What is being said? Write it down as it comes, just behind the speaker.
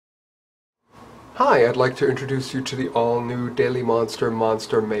Hi, I'd like to introduce you to the all-new Daily Monster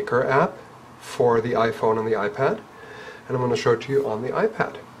Monster Maker app for the iPhone and the iPad. And I'm going to show it to you on the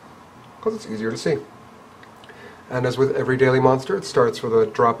iPad, because it's easier to see. And as with every Daily Monster, it starts with a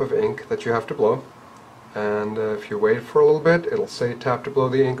drop of ink that you have to blow. And if you wait for a little bit, it'll say tap to blow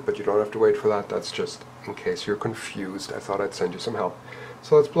the ink, but you don't have to wait for that. That's just in case you're confused. I thought I'd send you some help.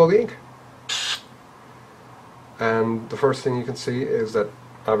 So let's blow the ink. And the first thing you can see is that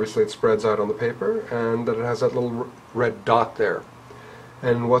obviously it spreads out on the paper and that it has that little red dot there.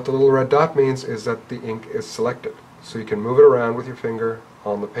 And what the little red dot means is that the ink is selected. So you can move it around with your finger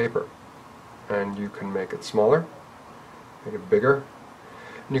on the paper. And you can make it smaller, make it bigger.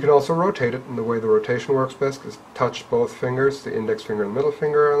 And you can also rotate it, and the way the rotation works best is touch both fingers, the index finger and middle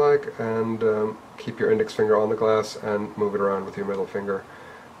finger I like, and keep your index finger on the glass and move it around with your middle finger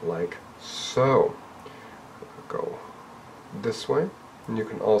like so. Go this way. And you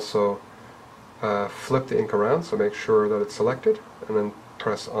can also flip the ink around, so make sure that it's selected, and then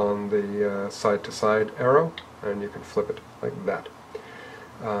press on the side-to-side arrow, and you can flip it like that.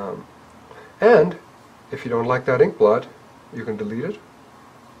 And if you don't like that ink blot, you can delete it,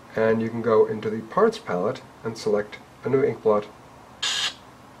 and you can go into the parts palette and select a new ink blot.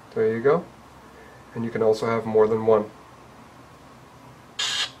 There you go. And you can also have more than one.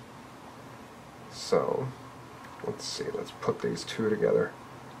 So let's see, let's put these two together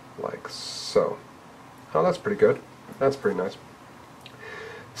like so. Oh, that's pretty good. That's pretty nice.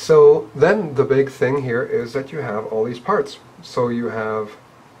 So then the big thing here is that you have all these parts. So you have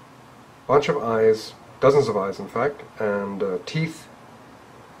a bunch of eyes, dozens of eyes in fact, and teeth,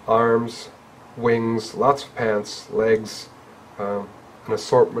 arms, wings, lots of pants, legs, an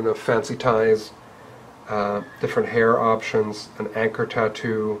assortment of fancy ties, different hair options, an anchor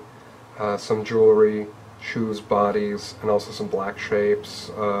tattoo, some jewelry, shoes, bodies, and also some black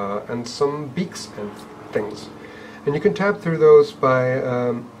shapes, and some beaks and things. And you can tab through those by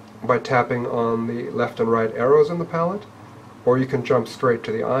tapping on the left and right arrows in the palette, or you can jump straight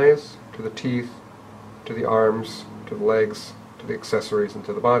to the eyes, to the teeth, to the arms, to the legs, to the accessories, and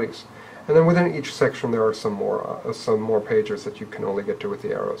to the bodies. And then within each section there are some more pages that you can only get to with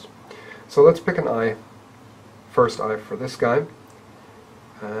the arrows. So let's pick an eye, first eye for this guy.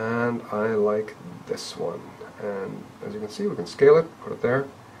 And I like this one, and as you can see we can scale it, put it there,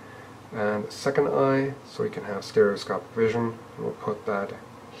 and a second eye so we can have stereoscopic vision, and we'll put that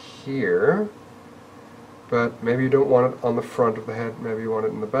here, but maybe you don't want it on the front of the head, maybe you want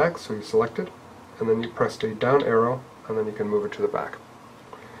it in the back, so you select it, and then you press the down arrow, and then you can move it to the back.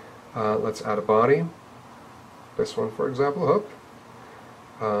 Let's add a body, this one for example,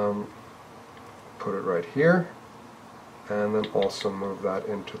 put it right here, and then also move that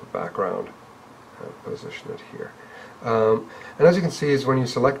into the background and position it here. And as you can see, is when you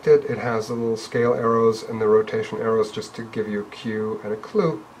select it, it has the little scale arrows and the rotation arrows just to give you a cue and a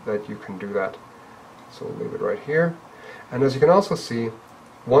clue that you can do that. So we'll leave it right here. And as you can also see,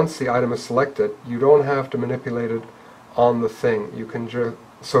 once the item is selected, you don't have to manipulate it on the thing. You can just,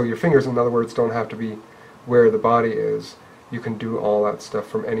 so your fingers, in other words, don't have to be where the body is. You can do all that stuff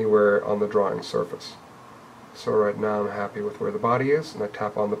from anywhere on the drawing surface. So right now I'm happy with where the body is, and I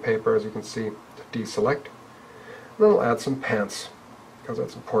tap on the paper, as you can see, to deselect. And then I'll add some pants, because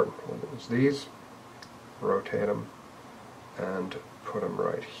that's important. We'll use these, rotate them, and put them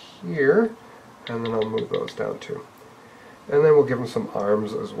right here, and then I'll move those down too. And then we'll give them some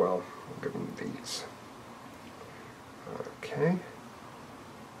arms as well. We'll give them these. Okay,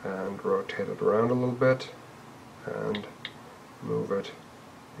 and rotate it around a little bit, and move it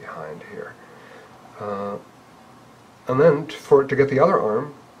behind here. And then to get the other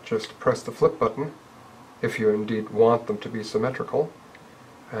arm, just press the flip button if you indeed want them to be symmetrical,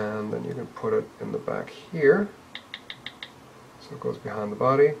 and then you can put it in the back here so it goes behind the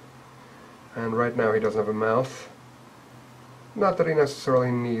body. And right now he doesn't have a mouth, not that he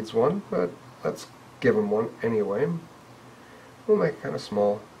necessarily needs one, but let's give him one anyway. We'll make it kind of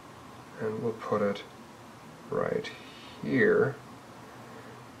small, and we'll put it right here,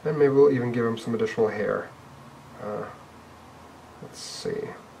 and maybe we'll even give him some additional hair. Let's see,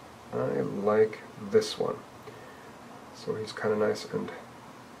 I like this one, so he's kind of nice and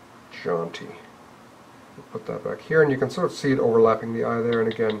jaunty. We'll put that back here, and you can sort of see it overlapping the eye there,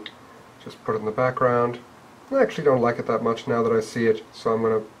 and again, just put it in the background. I actually don't like it that much now that I see it, so I'm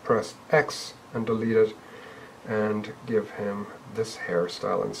going to press X and delete it, and give him this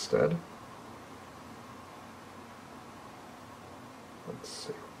hairstyle instead. Let's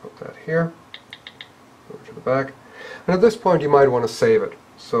see, put that here, move it to the back. And at this point you might want to save it.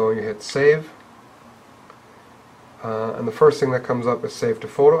 So you hit save, and the first thing that comes up is save to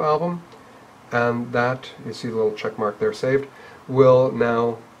photo album, and that, you see the little check mark there saved, will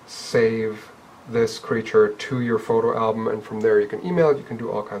now save this creature to your photo album, and from there you can email it, you can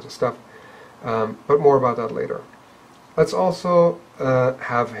do all kinds of stuff. But more about that later. Let's also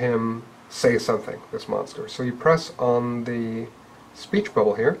have him say something, this monster. So you press on the speech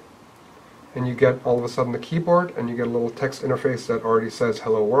bubble here, and you get all of a sudden the keyboard, and you get a little text interface that already says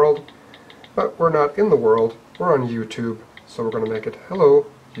hello world. But we're not in the world, we're on YouTube, so we're going to make it hello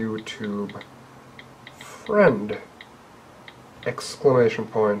YouTube friend! Exclamation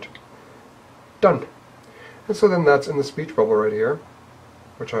point. Done. And so then that's in the speech bubble right here,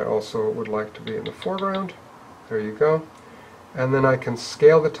 which I also would like to be in the foreground. There you go. And then I can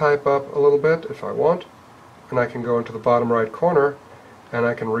scale the type up a little bit if I want, and I can go into the bottom right corner and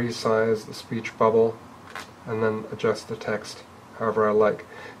I can resize the speech bubble and then adjust the text however I like.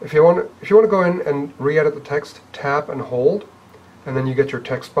 If you want to go in and re-edit the text, tap and hold, and then you get your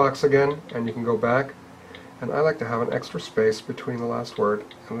text box again, and you can go back. And I like to have an extra space between the last word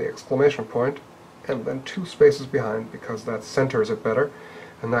and the exclamation point, and then 2 spaces behind, because that centers it better,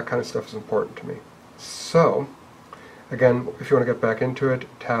 and that kind of stuff is important to me. So, again, if you want to get back into it,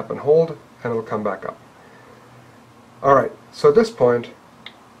 tap and hold, and it'll come back up. Alright, so at this point,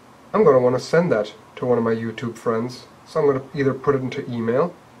 I'm going to want to send that to one of my YouTube friends. So I'm going to either put it into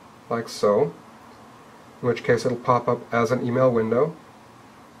email, like so, in which case it'll pop up as an email window,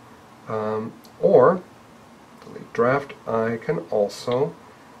 or delete draft. I can also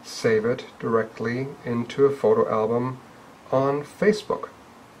save it directly into a photo album on Facebook.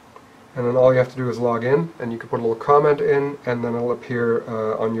 And then all you have to do is log in, and you can put a little comment in, and then it'll appear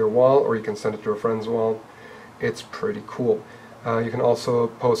on your wall, or you can send it to a friend's wall. It's pretty cool. You can also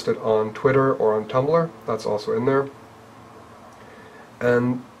post it on Twitter or on Tumblr. That's also in there.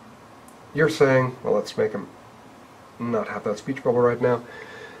 And you're saying, well, let's make him not have that speech bubble right now.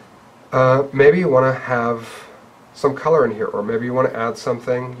 Maybe you want to have some color in here, or maybe you want to add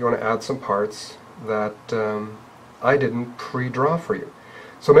something, you want to add some parts that I didn't pre-draw for you.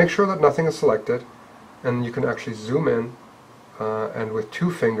 So make sure that nothing is selected, and you can actually zoom in, and with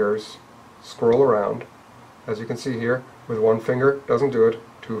 2 fingers scroll around. As you can see here, with 1 finger doesn't do it,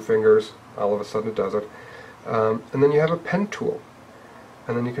 2 fingers, all of a sudden it does it. And then you have a pen tool.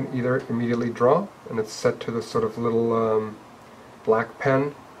 And then you can either immediately draw, and it's set to this sort of little black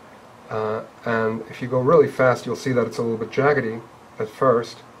pen. And if you go really fast, you'll see that it's a little bit jaggedy at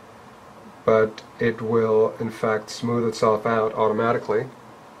first, but it will in fact smooth itself out automatically,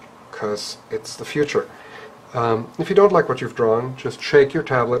 because it's the future. If you don't like what you've drawn, just shake your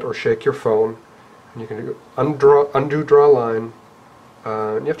tablet or shake your phone, and you can do undo draw line.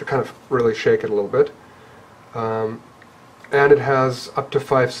 And you have to kind of really shake it a little bit. And it has up to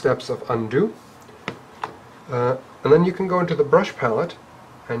 5 steps of undo. And then you can go into the brush palette,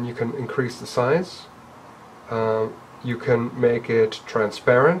 and you can increase the size. You can make it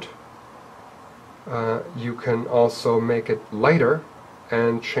transparent. You can also make it lighter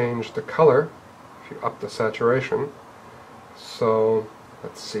and change the color if you up the saturation. So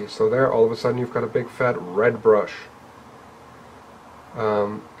let's see, so there all of a sudden you've got a big fat red brush,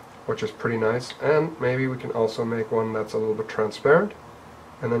 which is pretty nice. And maybe we can also make one that's a little bit transparent,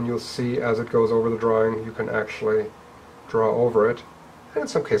 and then you'll see as it goes over the drawing you can actually draw over it, and in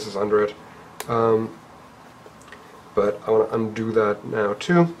some cases under it. But I want to undo that now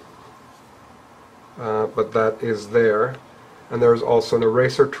too. But that is there. And there's also an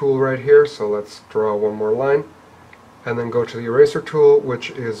eraser tool right here, so let's draw one more line. And then go to the eraser tool, which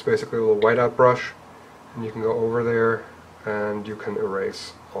is basically a little whiteout brush, and you can go over there and you can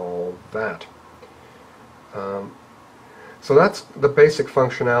erase all that. So that's the basic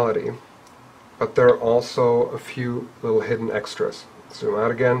functionality, but there are also a few little hidden extras. Zoom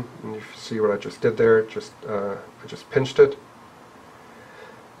out again, and you see what I just did there. I just pinched it.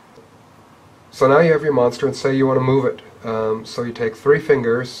 So now you have your monster, and say you want to move it. So you take 3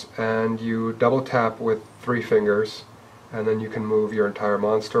 fingers and you double tap with 3 fingers, and then you can move your entire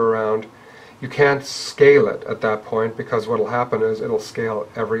monster around. You can't scale it at that point, because what will happen is it'll scale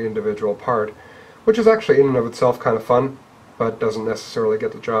every individual part, which is actually in and of itself kind of fun, but doesn't necessarily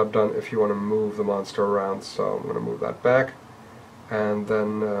get the job done if you want to move the monster around. So I'm going to move that back, and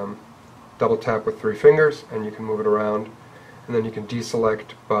then double tap with 3 fingers, and you can move it around. And then you can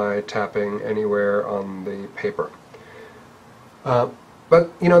deselect by tapping anywhere on the paper. But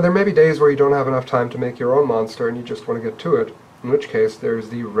you know, there may be days where you don't have enough time to make your own monster and you just want to get to it, in which case there's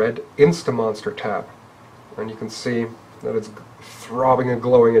the red Insta-Monster tab. And you can see that it's throbbing and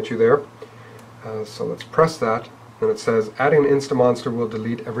glowing at you there. So let's press that, and it says adding an Insta-Monster will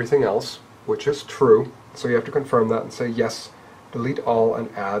delete everything else, which is true. So you have to confirm that and say yes, delete all and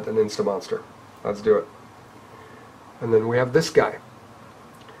add an Insta-Monster. Let's do it. And then we have this guy.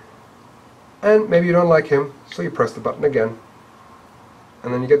 And maybe you don't like him, so you press the button again.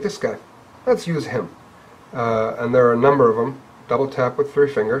 And then you get this guy. Let's use him. And there are a number of them. Double tap with 3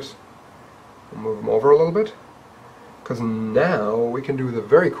 fingers. We'll move them over a little bit. Because now we can do the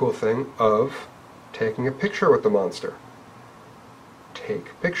very cool thing of taking a picture with the monster.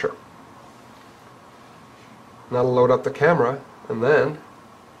 Take picture. And that'll load up the camera, and then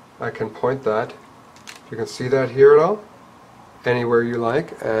I can point that, if you can see that here at all, anywhere you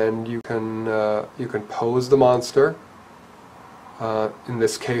like, and you can pose the monster, in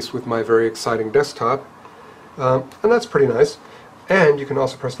this case with my very exciting desktop, and that's pretty nice. And you can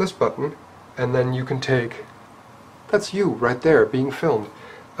also press this button, and then you can take, that's you right there being filmed,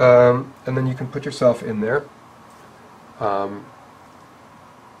 and then you can put yourself in there,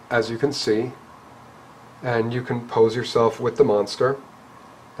 as you can see, and you can pose yourself with the monster.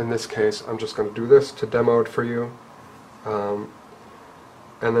 In this case, I'm just going to do this to demo it for you, and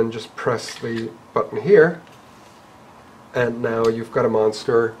then just press the button here, and now you've got a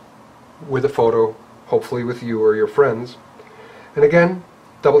monster with a photo, hopefully with you or your friends. And again,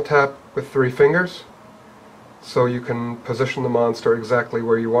 double tap with 3 fingers, so you can position the monster exactly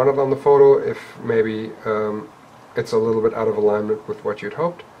where you want it on the photo if maybe it's a little bit out of alignment with what you'd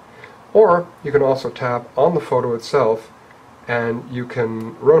hoped. Or you can also tap on the photo itself, and you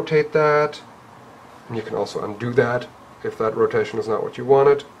can rotate that, and you can also undo that if that rotation is not what you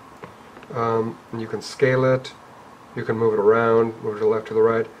wanted. And you can scale it, you can move it around, move it to the left, to the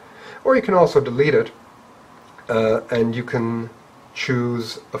right, or you can also delete it, and you can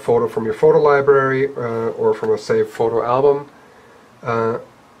choose a photo from your photo library or from a saved photo album.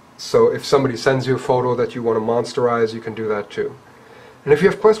 So if somebody sends you a photo that you want to monsterize, you can do that too. And if you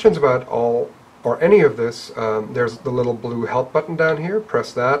have questions about all or any of this, there's the little blue help button down here.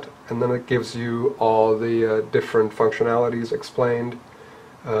 Press that, and then it gives you all the different functionalities explained.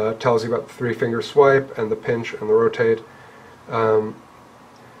 Tells you about the 3-finger swipe and the pinch and the rotate. So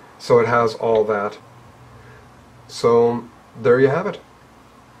it has all that. So there you have it.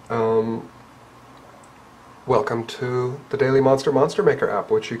 Welcome to the Daily Monster Maker app,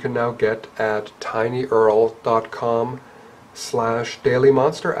 which you can now get at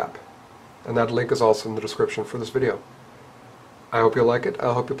tinyurl.com/dailymonsterapp. And that link is also in the description for this video. I hope you'll like it,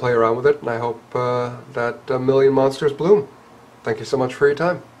 I hope you play around with it, and I hope that a million monsters bloom. Thank you so much for your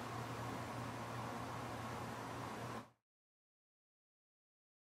time.